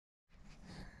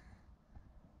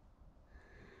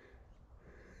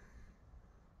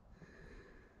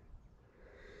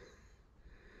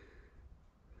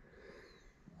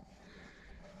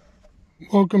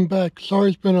Welcome back.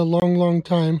 Sorry it's been a long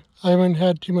time. I haven't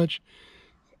had too much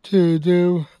to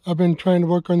do. I've been trying to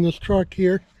work on this truck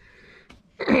here.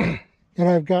 And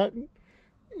I've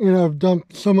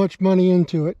dumped so much money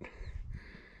into it.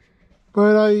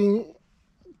 But I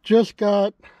just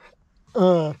got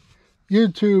a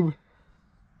YouTube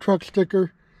truck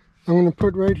sticker I'm going to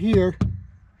put right here.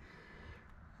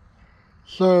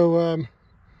 So I'm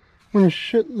going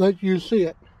to let you see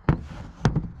it.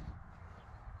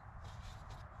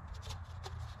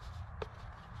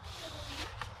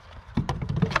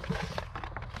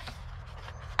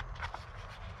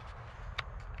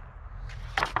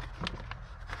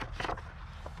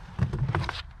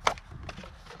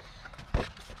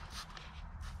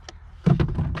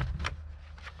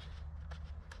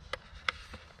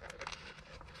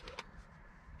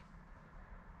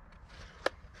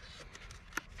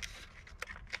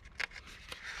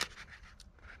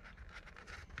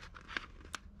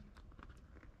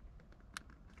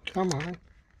 Come on.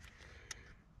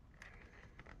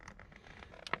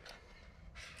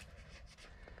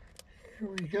 Here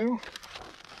we go.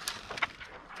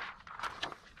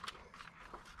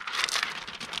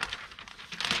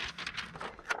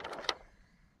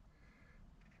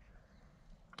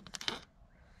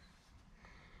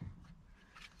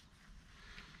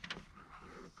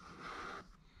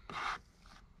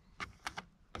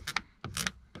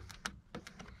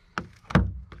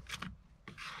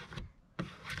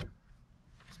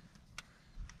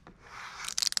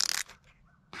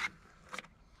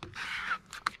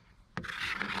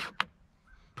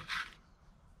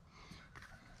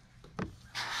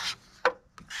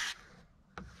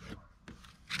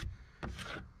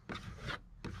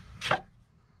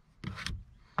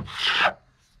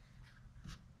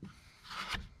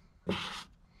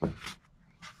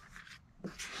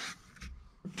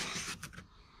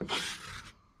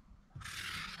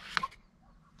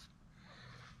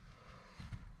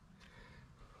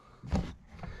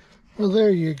 Well,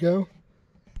 there you go.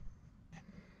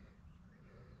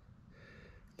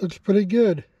 Looks pretty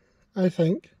good, I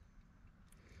think.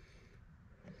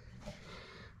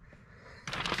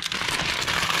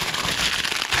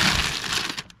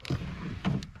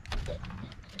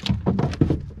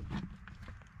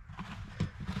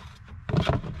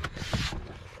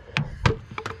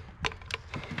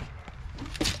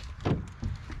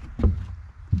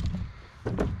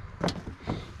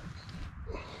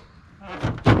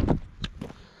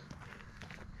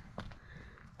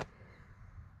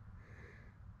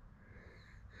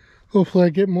 Hopefully I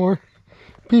get more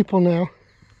people now.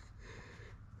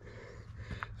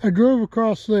 I drove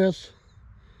across this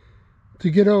to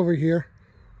get over here.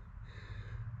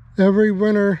 Every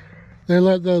winter they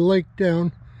let the lake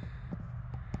down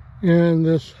and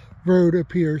this road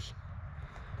appears.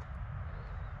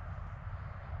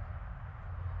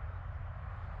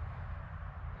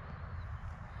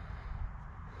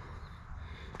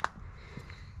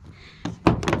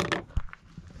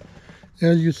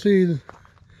 As you see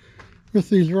with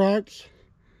these rocks,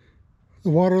 the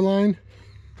water line,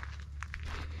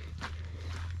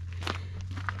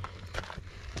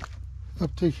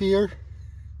 up to here.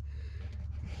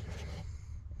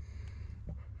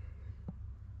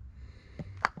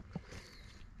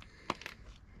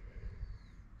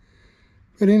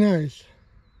 Pretty nice.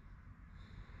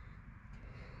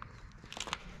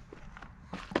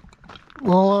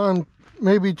 Well, I'm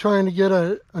maybe trying to get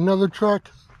another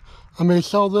truck. I may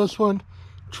sell this one,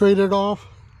 trade it off.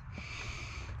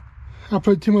 I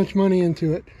put too much money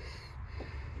into it.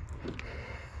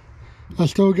 I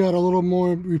still got a little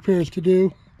more repairs to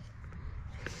do.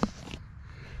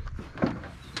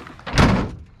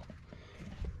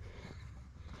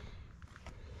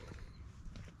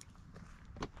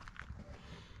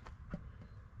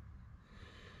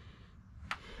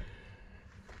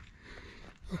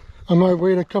 I might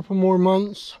wait a couple more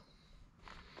months,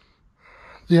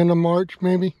 the end of March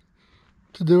maybe,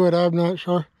 to do it. I'm not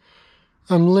sure.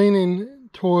 I'm leaning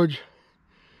towards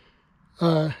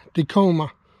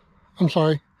Tacoma. I'm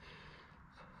sorry,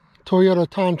 Toyota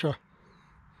Tantra.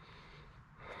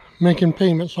 Making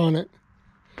payments on it.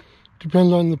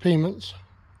 Depends on the payments.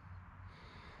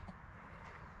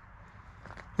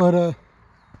 But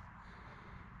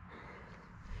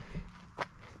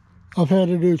I've had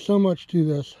to do so much to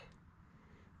this.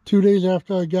 2 days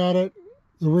after I got it,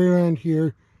 the rear end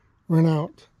here went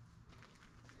out.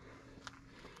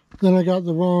 Then I got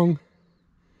the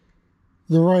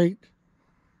right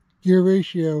gear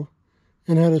ratio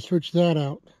and had to switch that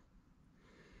out.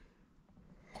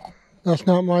 That's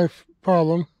not my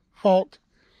fault.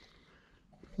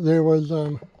 There was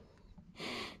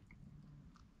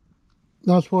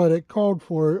That's what it called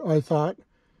for, I thought.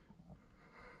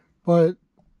 But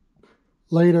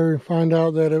later find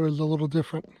out that it was a little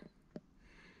different.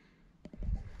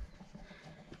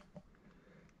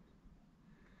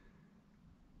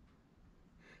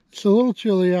 It's a little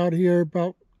chilly out here,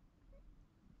 about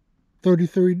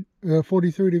 43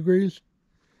 degrees.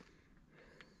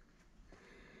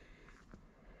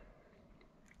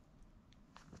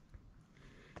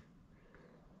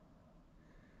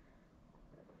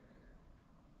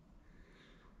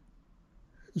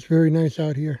 It's very nice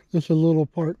out here. This is a little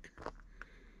park.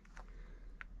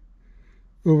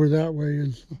 Over that way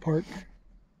is the park.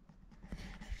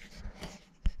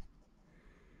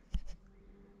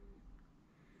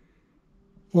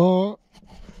 Well,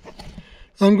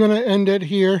 I'm going to end it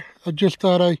here. I just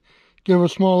thought I'd give a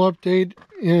small update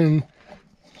and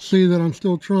see that I'm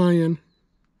still trying.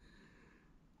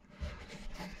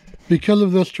 Because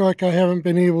of this truck, I haven't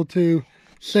been able to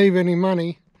save any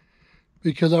money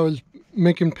because I was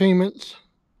making payments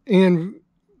and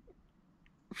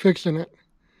fixing it.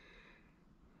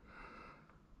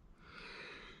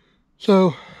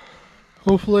 So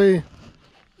hopefully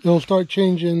it'll start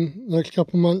changing next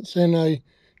couple months and I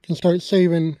can start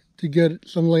saving to get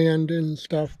some land and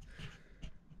stuff.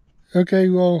 Okay,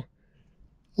 well,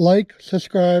 like,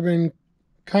 subscribe, and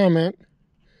comment.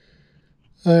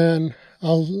 And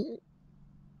I'll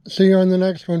see you on the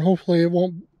next one. Hopefully it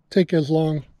won't take as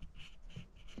long.